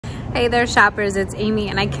Hey there shoppers, it's Amy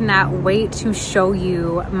and I cannot wait to show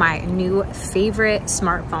you my new favorite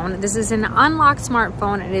smartphone. This is an unlocked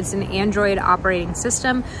smartphone and it's an Android operating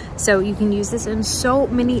system, so you can use this in so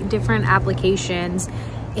many different applications.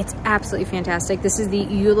 It's absolutely fantastic. This is the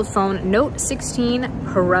ULEFONE Note 16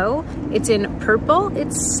 Pro. It's in purple.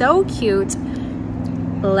 It's so cute.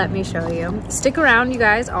 Let me show you. Stick around, you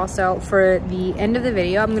guys, also for the end of the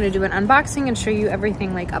video. I'm going to do an unboxing and show you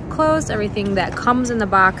everything like up close, everything that comes in the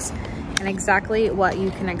box, and exactly what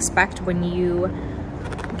you can expect when you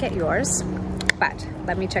get yours. But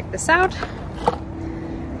let me check this out.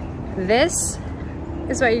 This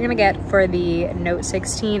is what you're gonna get for the Note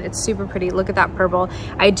 16. It's super pretty. Look at that purple.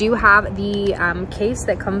 I do have the case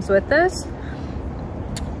that comes with this.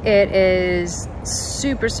 It is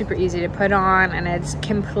super easy to put on and it's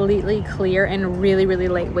completely clear and really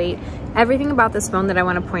lightweight. Everything about this phone that I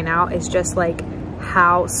want to point out is just like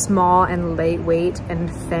how small and lightweight and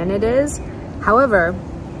thin it is. However,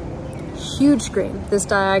 huge screen. This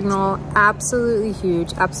diagonal, absolutely huge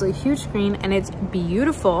screen, and it's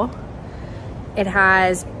beautiful. It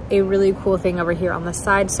has a really cool thing over here on the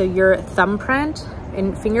side, so your thumbprint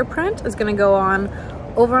and fingerprint is going to go on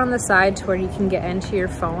over on the side to where you can get into your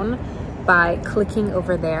phone by clicking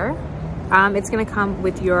over there. It's going to come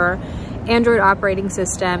with your Android operating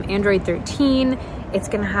system, Android 13. It's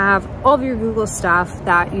going to have all of your Google stuff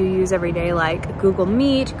that you use every day, like Google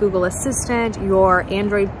Meet, Google Assistant, your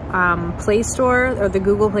Android Play Store, or the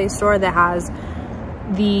Google Play Store that has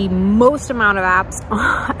the most amount of apps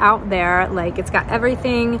out there. Like, it's got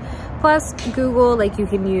everything, plus Google, like you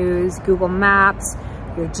can use Google Maps,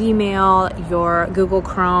 your Gmail, your Google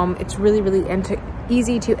Chrome. It's really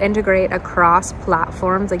easy to integrate across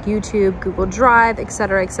platforms like YouTube, Google Drive,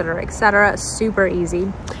 etc. Super easy.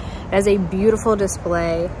 It has a beautiful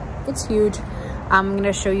display. It's huge. I'm going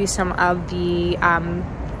to show you some of the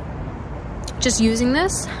just using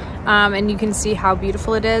this, and you can see how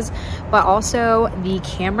beautiful it is, but also the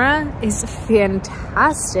camera is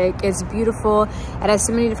fantastic. It's beautiful. It has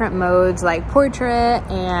so many different modes like portrait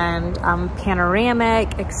and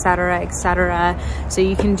panoramic, etc. So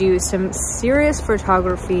you can do some serious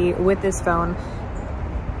photography with this phone.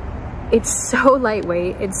 It's so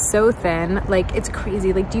lightweight, it's so thin, like it's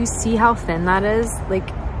crazy. Like, do you see how thin that is? Like,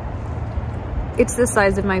 it's the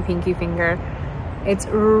size of my pinky finger. It's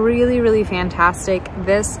really fantastic.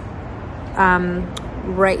 This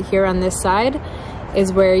right here on this side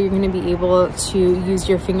is where you're going to be able to use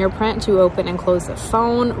your fingerprint to open and close the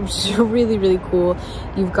phone, which is really cool.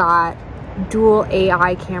 You've got dual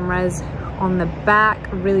AI cameras on the back,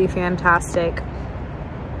 really fantastic.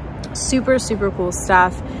 Super cool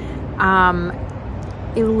stuff. I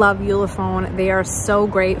love ULEFONE. They are so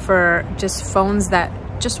great for just phones that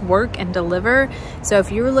just work and deliver. So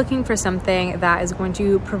if you're looking for something that is going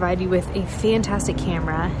to provide you with a fantastic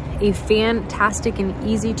camera, a fantastic and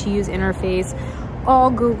easy to use interface,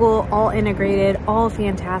 all Google, all integrated, all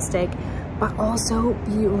fantastic, but also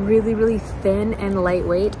be really thin and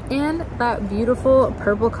lightweight, and that beautiful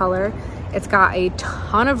purple color. It's got a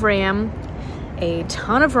ton of RAM, a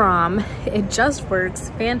ton of ROM. It just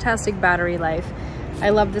works. Fantastic battery life. I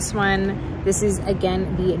love this one. This is,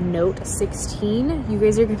 again, the Note 16. You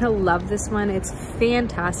guys are gonna love this one. It's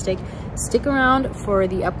fantastic. Stick around for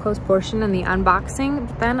the up close portion and the unboxing,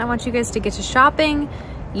 but then I want you guys to get to shopping.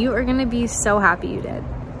 You are gonna be so happy you did.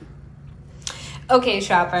 Okay,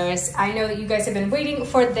 shoppers, I know that you guys have been waiting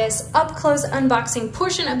for this up-close unboxing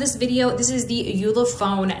portion of this video. This is the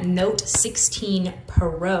ULEFONE Note 16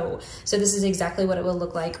 Pro. So this is exactly what it will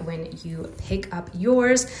look like when you pick up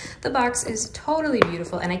yours. The box is totally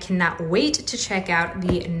beautiful, and I cannot wait to check out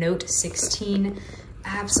the Note 16.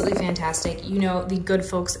 Absolutely fantastic. You know, the good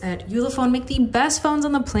folks at ULEFONE make the best phones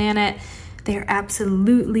on the planet. They're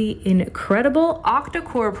absolutely incredible.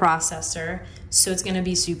 Octa-core processor, so it's gonna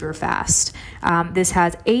be super fast. This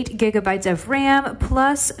has 8 gigabytes of RAM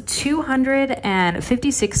plus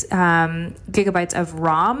 256 gigabytes of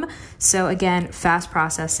ROM. So again, fast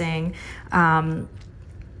processing.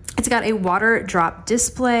 It's got a water drop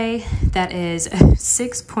display that is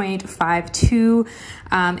 6.52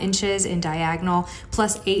 inches in diagonal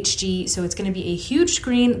plus HD. So it's going to be a huge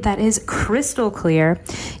screen that is crystal clear.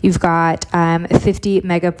 You've got 50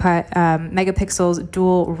 megapixels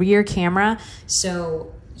dual rear camera.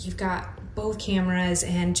 So you've got both cameras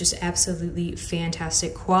and just absolutely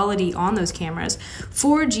fantastic quality on those cameras.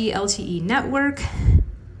 4G LTE network.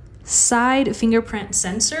 side fingerprint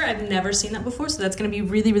sensor. I've never seen that before, so that's going to be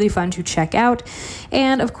really, really fun to check out.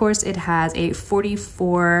 And of course, it has a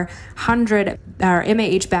 4400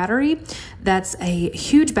 mAh battery. That's a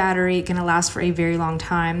huge battery, going to last for a very long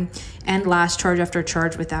time and last charge after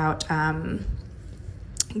charge without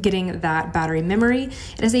getting that battery memory.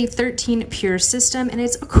 It is a 13 pure system, and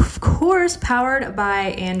it's of course powered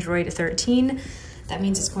by Android 13. That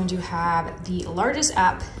means it's going to have the largest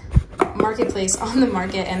app marketplace on the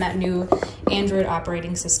market and that new Android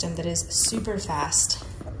operating system that is super fast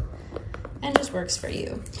and just works for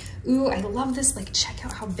you. Ooh, I love this. Like, check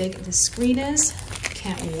out how big the screen is.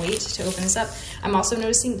 Can't wait to open this up. I'm also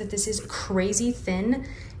noticing that this is crazy thin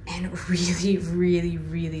and really, really,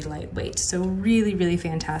 really lightweight. So really, really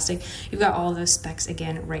fantastic. You've got all those specs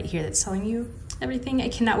again right here that's telling you everything. I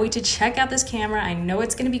cannot wait to check out this camera. I know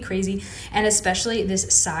it's gonna be crazy, and especially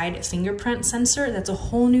this side fingerprint sensor. That's a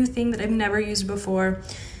whole new thing that I've never used before.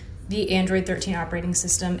 The Android 13 operating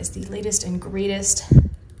system is the latest and greatest,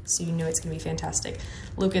 so you know it's gonna be fantastic.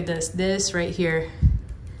 Look at this right here.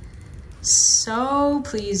 So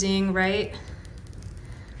pleasing, right?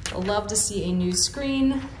 I love to see a new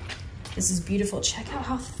screen. This is beautiful. Check out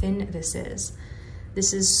how thin this is.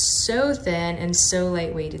 This is so thin and so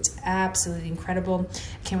lightweight. It's absolutely incredible.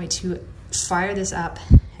 I can't wait to fire this up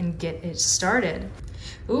and get it started.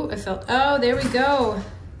 Ooh, oh, there we go.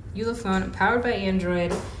 ULEFONE powered by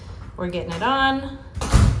Android. We're getting it on.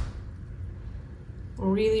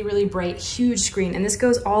 Really, really bright, huge screen. And this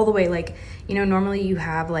goes all the way, like, you know, normally you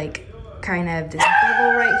have like kind of this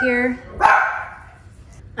bevel right here.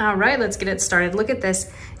 All right, let's get it started. Look at this.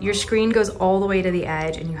 Your screen goes all the way to the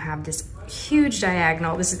edge and you have this huge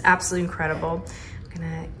diagonal. This is absolutely incredible. I'm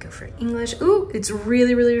gonna go for English. Ooh, it's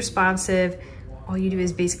really, really responsive. All you do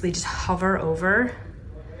is basically just hover over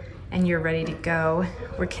and you're ready to go.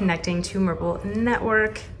 We're connecting to mobile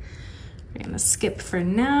network. We're gonna skip for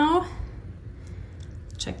now.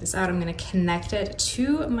 Check this out. I'm gonna connect it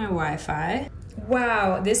to my Wi-Fi.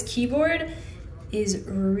 Wow, this keyboard is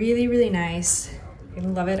really, really nice. I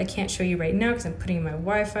love it. I can't show you right now because I'm putting in my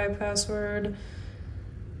Wi-Fi password,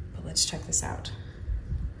 but let's check this out.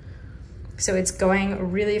 So it's going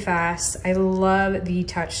really fast. I love the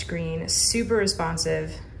touch screen, super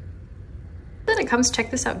responsive. Then it comes,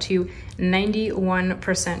 check this out, to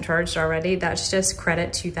 91% charged already. That's just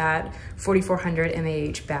credit to that 4400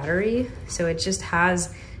 mAh battery. So it just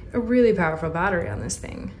has a really powerful battery on this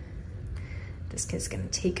thing. This is gonna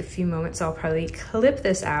take a few moments. So I'll probably clip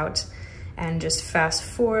this out and just fast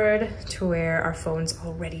forward to where our phone's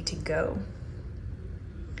all ready to go.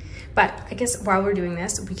 But I guess while we're doing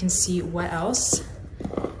this, we can see what else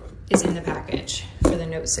is in the package for the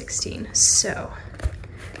Note 16. So,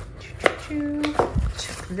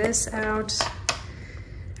 check this out.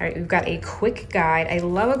 All right, we've got a quick guide. I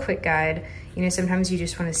love a quick guide. You know, sometimes you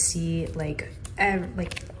just wanna see like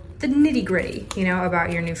the nitty gritty, you know,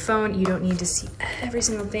 about your new phone. You don't need to see every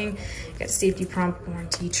single thing. You got safety prompt,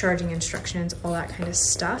 warranty, charging instructions, all that kind of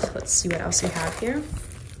stuff. Let's see what else we have here.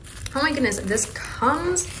 Oh my goodness, this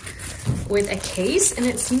comes with a case and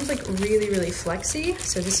it seems like really, really flexy.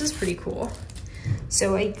 So this is pretty cool.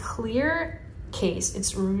 So a clear case,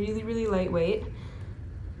 it's really, really lightweight.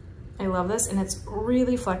 I love this, and it's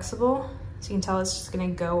really flexible. So you can tell it's just gonna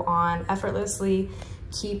go on effortlessly.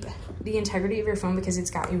 Keep the integrity of your phone because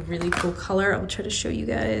it's got a really cool color. I'll try to show you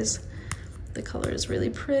guys. The color is really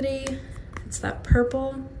pretty. It's that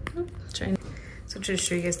purple. So I'll try to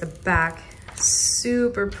show you guys the back.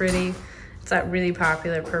 Super pretty. It's that really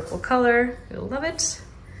popular purple color. You'll love it.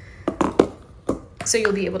 So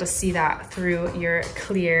you'll be able to see that through your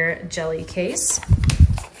clear jelly case.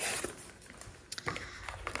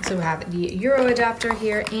 So we have the Euro adapter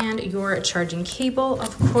here and your charging cable.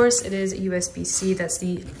 Of course, it is USB-C. That's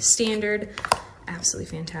the standard.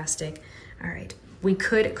 Absolutely fantastic. All right, we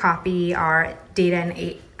could copy our data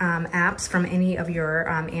and apps from any of your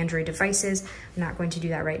Android devices. I'm not going to do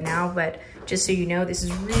that right now, but just so you know, this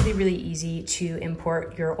is really, really easy to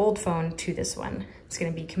import your old phone to this one. It's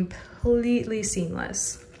gonna be completely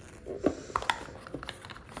seamless.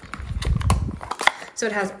 So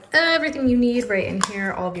it has everything you need right in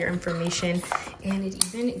here, all of your information, and it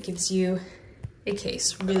even gives you a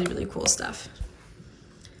case. Really, really cool stuff.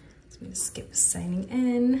 So I'm gonna skip signing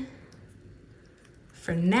in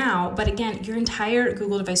for now, but again, your entire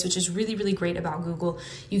Google device, which is really, really great about Google,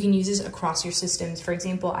 you can use this across your systems. For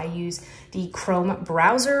example, I use the Chrome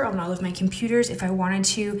browser on all of my computers. If I wanted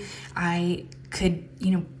to, I could, you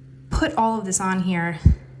know, put all of this on here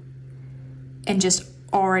and just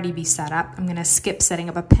already be set up. I'm gonna skip setting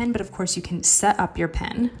up a pen, but of course you can set up your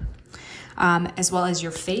pen as well as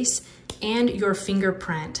your face and your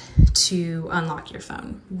fingerprint to unlock your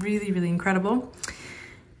phone. Really, really incredible.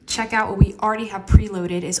 Check out what we already have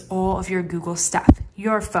preloaded is all of your Google stuff,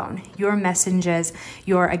 your phone, your messages,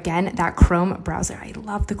 again, that Chrome browser. I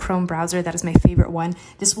love the Chrome browser. That is my favorite one.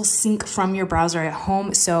 This will sync from your browser at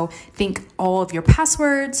home. So think all of your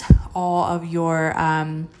passwords, all of your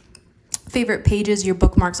favorite pages, your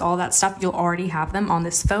bookmarks, all that stuff. You'll already have them on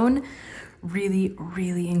this phone. Really,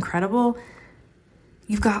 really incredible.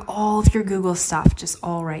 You've got all of your Google stuff just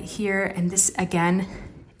all right here. And this, again,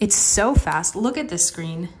 it's so fast. Look at this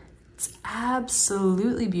screen. It's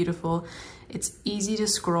absolutely beautiful. It's easy to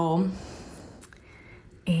scroll.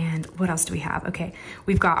 And what else do we have? Okay,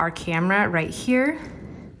 we've got our camera right here.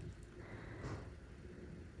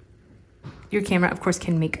 Your camera, of course,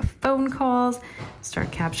 can make phone calls,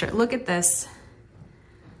 start capture. Look at this.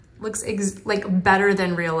 Looks like better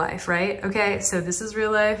than real life, right? Okay, so this is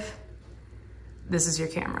real life. This is your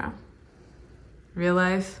camera. Real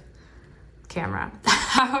life, camera.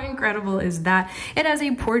 How incredible is that? It has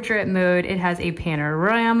a portrait mode. It has a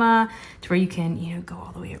panorama to where you can, you know, go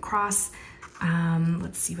all the way across.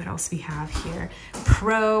 Let's see what else we have here.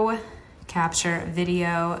 Pro, capture,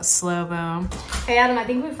 video, slow-mo. Hey Adam, I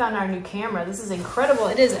think we found our new camera. This is incredible.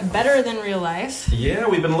 It is better than real life. Yeah,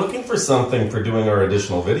 we've been looking for something for doing our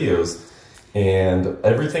additional videos, and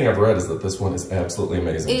everything I've read is that this one is absolutely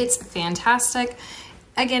amazing. It's fantastic.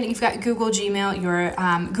 Again, you've got Google Gmail, your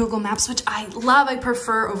Google Maps, which I love. I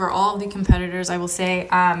prefer over all of the competitors, I will say.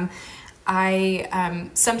 I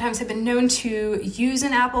sometimes have been known to use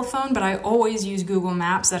an Apple phone, but I always use Google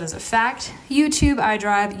Maps. That is a fact. YouTube,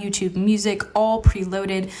 iDrive, YouTube Music, all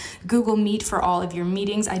preloaded. Google Meet for all of your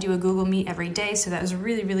meetings. I do a Google Meet every day, so that is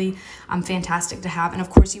really, really fantastic to have. And of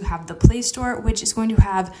course, you have the Play Store, which is going to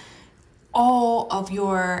have all of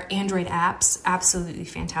your Android apps, absolutely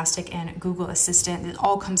fantastic, and Google Assistant. It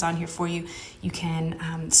all comes on here for you. You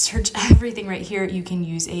can search everything right here. You can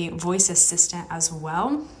use a voice assistant as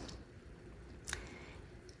well.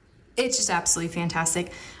 It's just absolutely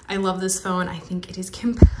fantastic. I love this phone. I think it is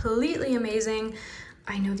completely amazing.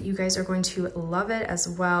 I know that you guys are going to love it as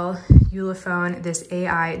well. ULEFONE, this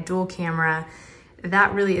AI dual camera,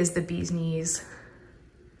 that really is the bee's knees.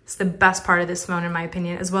 It's the best part of this phone, in my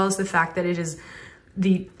opinion, as well as the fact that it is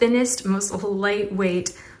the thinnest, most lightweight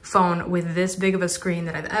phone with this big of a screen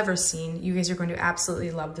that I've ever seen. You guys are going to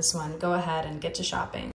absolutely love this one. Go ahead and get to shopping.